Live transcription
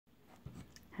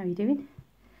how are you doing?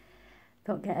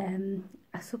 Thought I'd get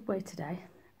a Subway today,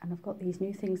 and I've got these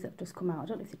new things that have just come out. I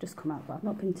don't know if they've just come out, but I've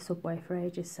not been to Subway for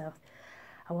ages, so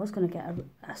I was going to get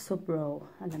a sub roll,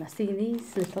 and then I seen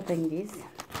these little thingies,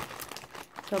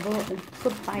 so I bought them,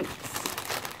 Sub Bites,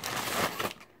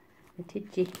 the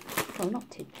Tidgy, well not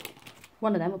Tidgy,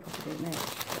 one of them will probably do it now.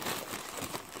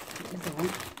 There's the one.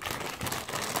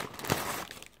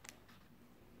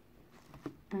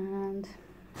 And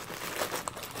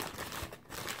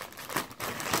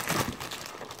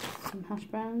some hash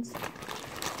browns,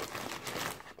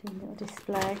 doing a little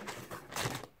display.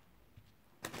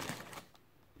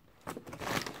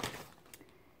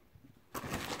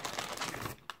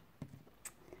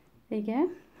 There you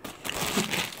go.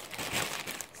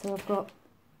 So I've got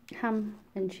ham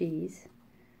and cheese,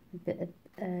 a bit of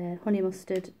honey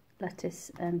mustard,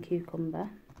 lettuce and cucumber.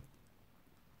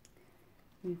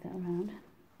 Move that around.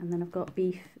 And then I've got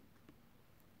beef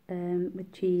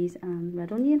with cheese and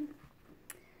red onion.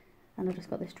 And I've just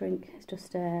got this drink. It's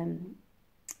just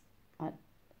like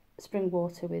spring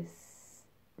water with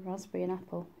raspberry and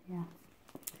apple. Yeah,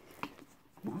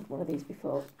 I've not had one of these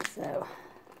before, so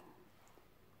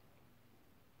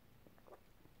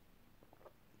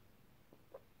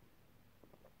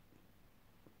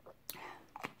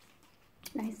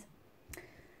nice.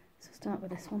 So start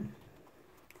with this one.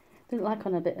 Didn't like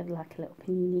on a bit of like a little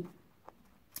panini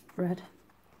bread.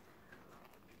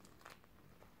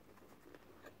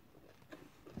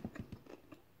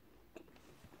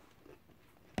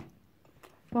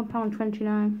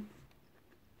 £1.29.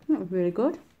 That was really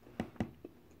good.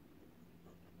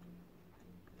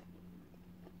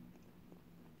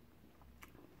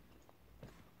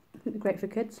 I think they're great for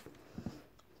kids.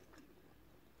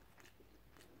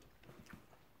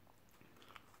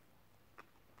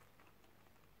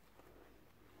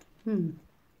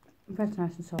 Bread's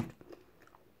nice and soft.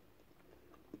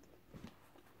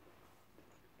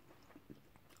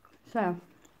 So,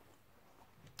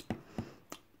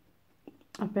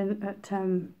 I've been at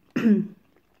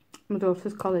my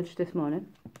daughter's college this morning,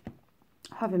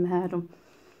 having my hair done.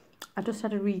 I just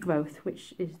had a regrowth,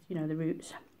 which is, you know, the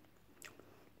roots.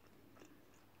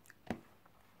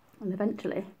 And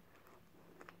eventually,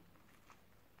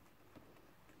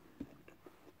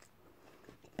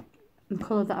 the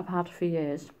colour that I've had for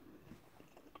years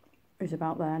is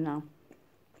about there now.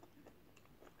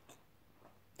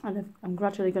 And I'm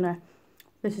gradually going to,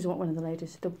 this is what one of the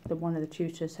ladies, one of the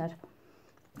tutors said,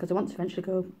 because I want to eventually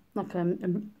go like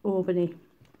an Albany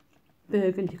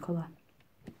burgundy colour,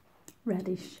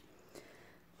 reddish.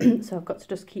 So I've got to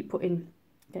just keep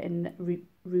getting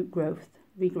regrowth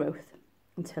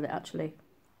until it actually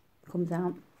comes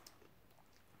out.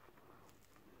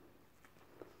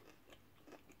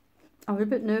 I was a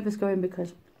bit nervous going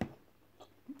because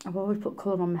I've always put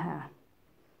colour on my hair.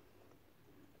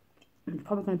 It's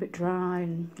probably going to be a bit dry,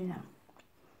 and you know.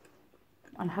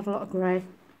 And I had a lot of grey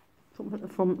at the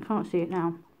front. Can't see it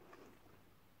now.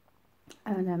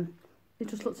 And it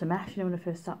just looks a mess, you know, when I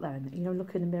first sat there, and you know,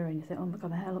 look in the mirror and you think, oh my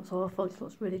god, my hair looks awful. It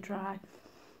looks really dry.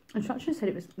 And she actually said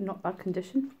it was not bad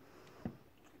condition.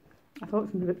 I thought it was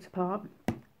going to be ripped apart.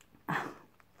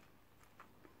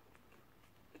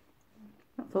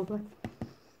 That's ugly.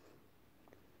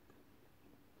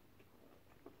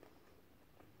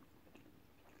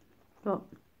 But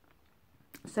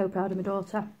so proud of my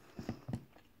daughter.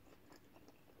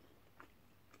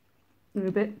 We were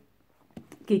a bit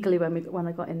giggly when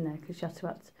I got in there because she had to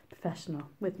act professional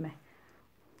with me,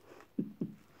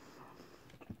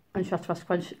 and she had to ask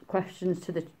questions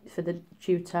for the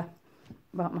tutor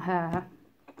about my hair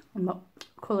and what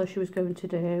colour she was going to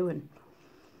do, and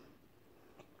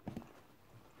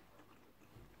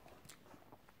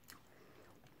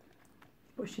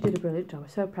but she did a brilliant job. I'm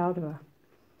so proud of her.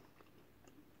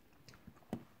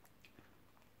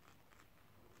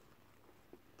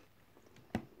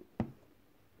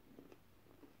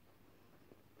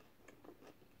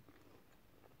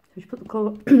 So she put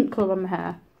the colour on my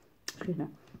hair, excuse me,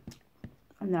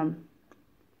 and then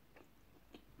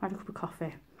I had a cup of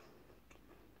coffee.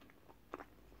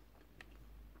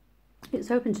 It's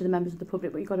open to the members of the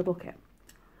public, but you've got to book it.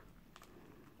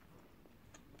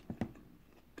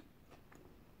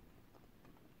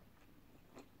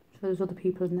 So there's other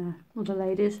people in there, other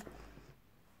ladies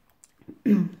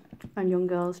and young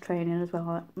girls training as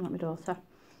well, like my daughter.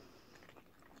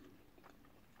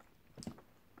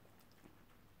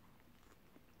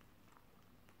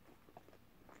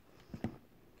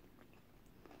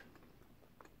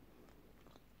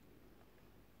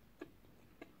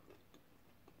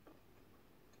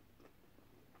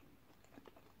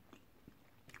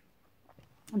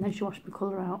 And then she washed my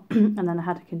colour out and then I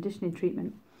had a conditioning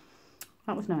treatment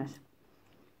That was nice.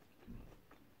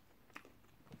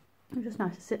 It was just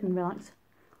nice to sit and relax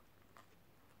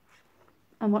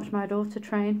and watch my daughter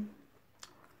train.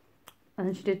 And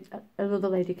then she did, another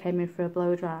lady came in for a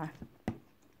blow dry.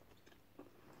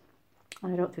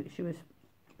 And I don't think she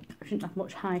didn't have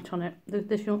much height on it.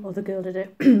 This other girl did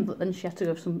it, but then she had to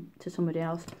go to somebody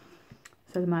else.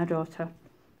 So my daughter,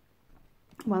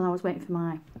 while I was waiting for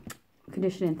my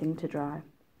conditioning thing to dry,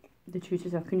 the tutor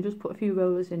said, can you just put a few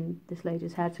rollers in this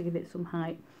lady's head to give it some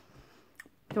height?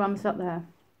 So I'm sat there,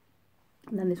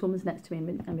 and then this woman's next to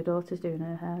me, and my daughter's doing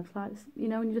her hair. It's like, you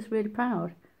know, and you're just really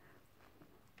proud.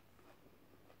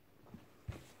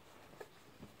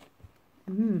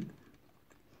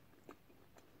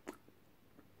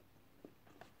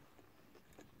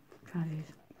 Try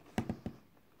these.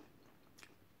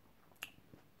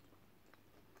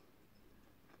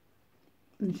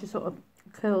 And she sort of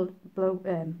curled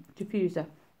diffuser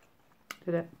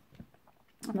did it,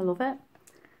 and I love it.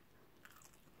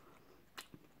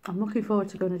 I'm looking forward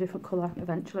to going a different colour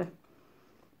eventually.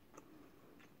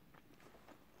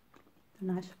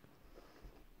 Nice.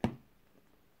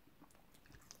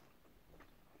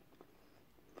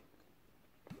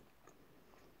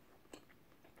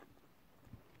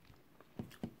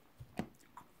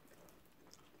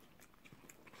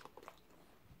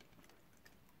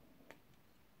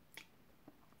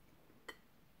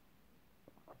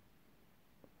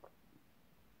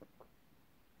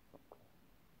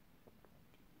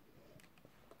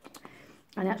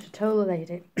 And I actually told the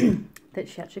lady that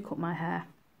she actually cut my hair,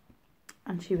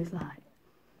 and she was like,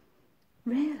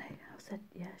 really? I said,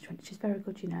 yeah. She went, she's very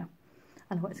good, you know.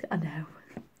 And I went, I know.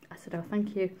 I said, oh,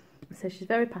 thank you. I said, she's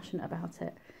very passionate about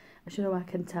it. I said, oh, I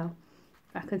can tell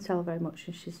very much,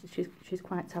 and she's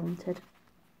quite talented.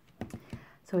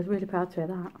 So I was really proud to hear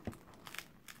that.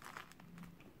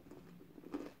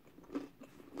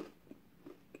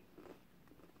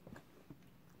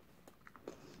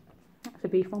 That's a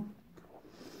beef one.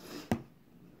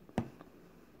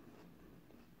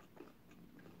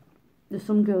 There's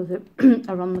some girls that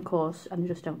are on the course and they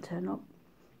just don't turn up.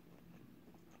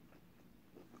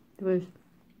 There was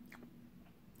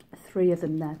 3 of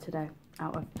them there today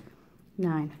out of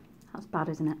 9. That's bad,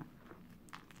 isn't it?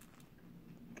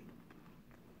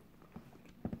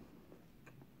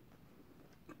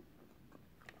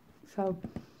 So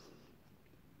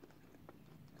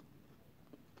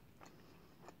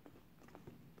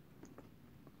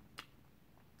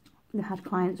they had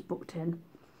clients booked in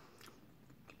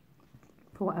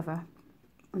for whatever,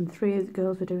 and 3 of the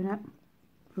girls were doing it,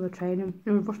 who were training.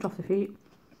 They were rushed off their feet.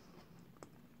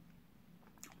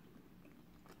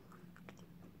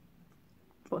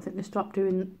 But I think they stopped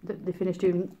doing, they finished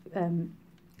doing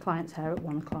clients' hair at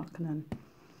 1 o'clock, and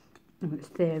then it's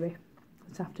theory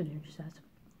this afternoon, she says.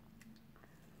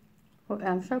 But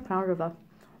I'm so proud of her.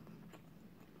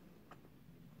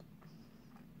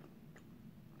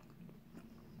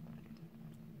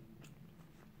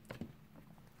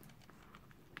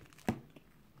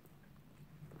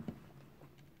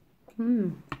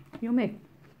 Yummy.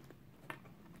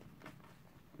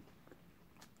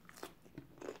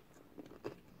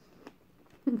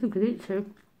 I think I could eat 2.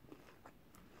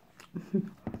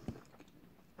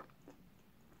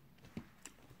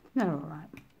 They're alright.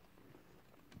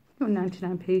 You're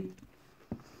 99p.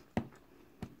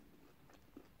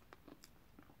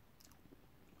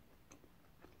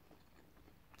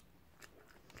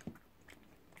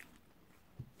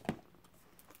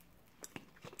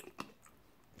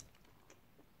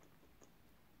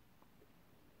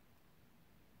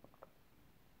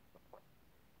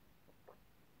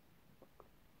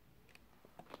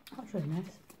 That's really nice.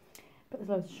 But there's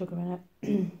loads of sugar in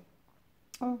it.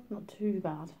 Oh, not too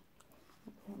bad.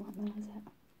 Not like that, is it?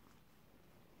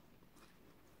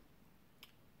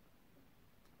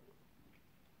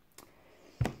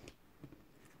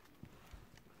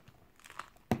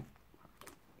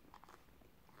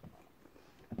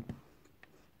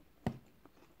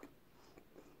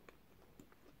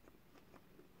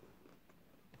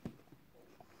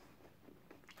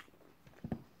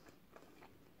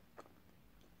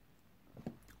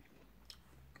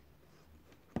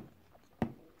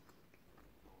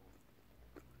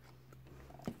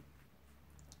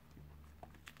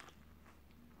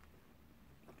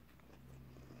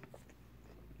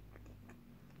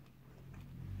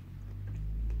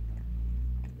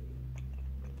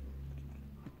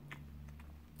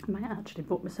 I might actually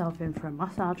book myself in for a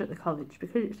massage at the college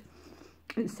because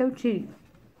it's so cheap.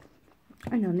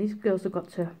 I know, these girls have got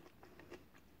to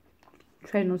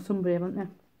train on somebody, haven't they?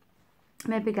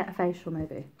 Maybe get a facial,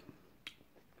 maybe.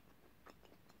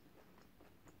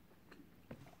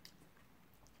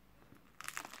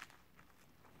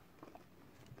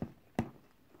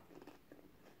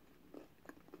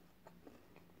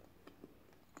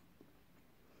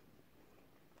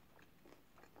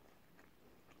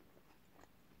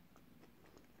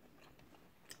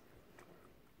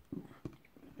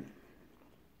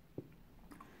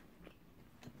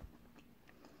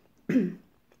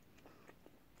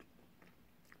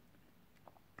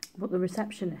 the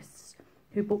receptionists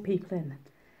who book people in,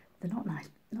 they're not nice.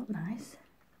 Not nice.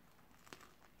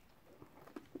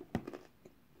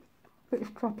 Bit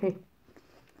stroppy.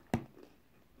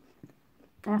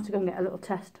 I had to go and get a little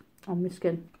test on my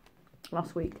skin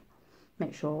last week.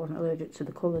 Make sure I wasn't allergic to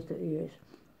the colours that they use.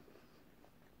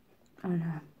 And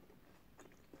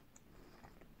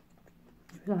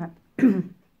like, well,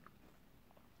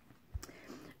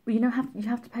 you know, you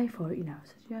have to pay for it, you know. I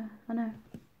said, yeah, I know.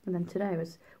 And then today I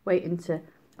was waiting to,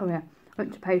 oh yeah, I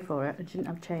went to pay for it and she didn't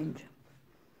have change.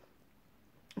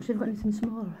 She didn't got anything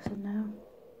smaller. I said, no.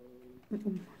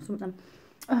 Some of them.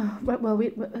 Oh, well,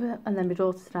 and then my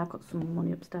daughter said, I've got some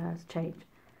money upstairs, change.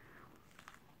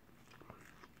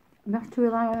 We have to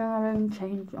rely on our own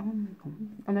change. And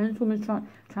then this woman's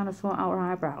trying to sort out her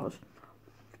eyebrows.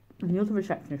 And the other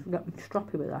receptionist will get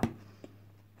stroppy with her.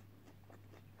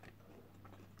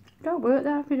 Don't work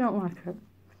there if you don't like it.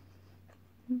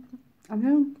 I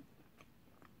know.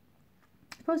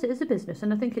 I suppose it is a business,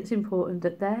 and I think it's important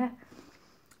that they're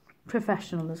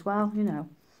professional as well, you know.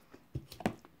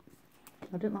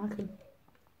 I didn't like them.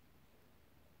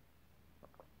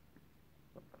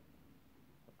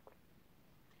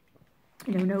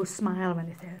 You know, no smile or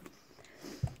anything.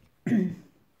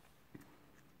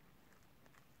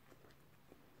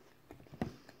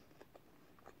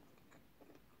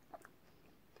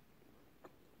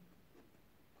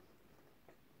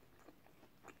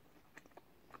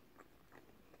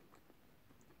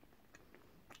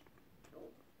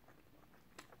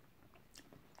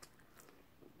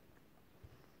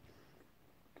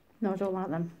 No, I don't like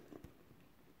them.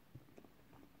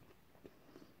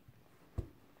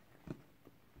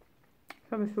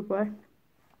 From a Subway.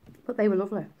 But they were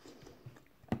lovely.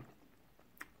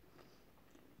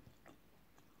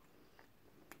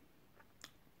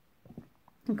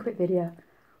 A quick video.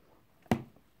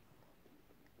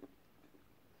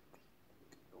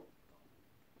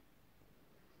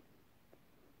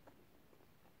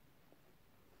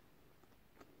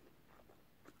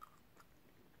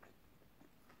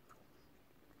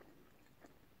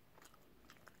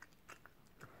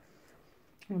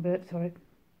 A bit, sorry.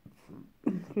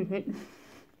 Excuse me.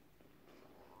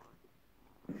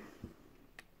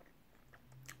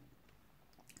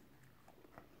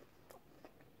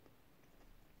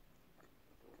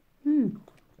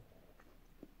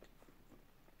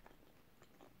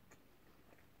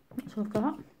 That's what I've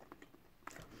got.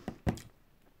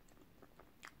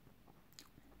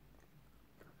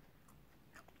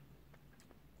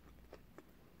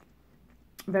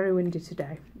 Very windy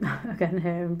today, again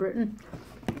here in Britain.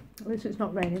 At least it's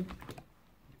not raining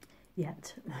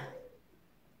yet.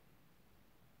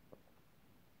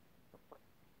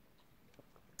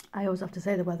 I always have to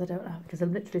say the weather, don't I? Because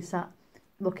I'm literally sat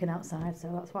looking outside,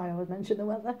 so that's why I always mention the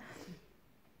weather.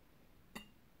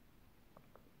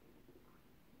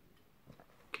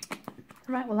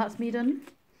 Right, well that's me done.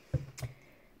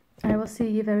 I will see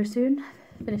you very soon.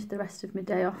 Finish the rest of my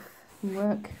day off from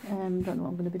work. Don't know what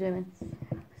I'm going to be doing.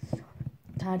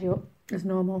 Tidy up as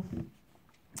normal.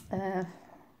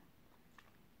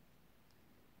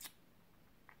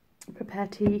 Prepare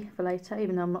tea for later,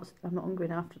 even though I'm not hungry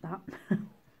after that.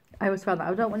 I always found that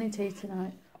I don't want any tea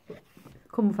tonight.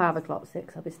 Come 5 o'clock,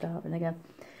 6, I'll be starving again.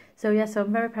 So yeah, so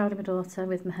I'm very proud of my daughter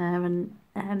with my hair, and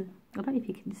I don't know if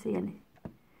you can see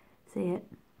it,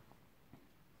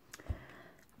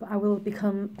 but I will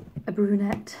become a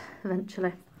brunette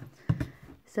eventually.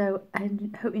 So I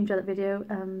hope you enjoyed that video,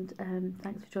 and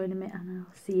thanks for joining me, and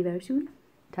I'll see you very soon.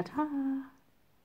 Ta-ta!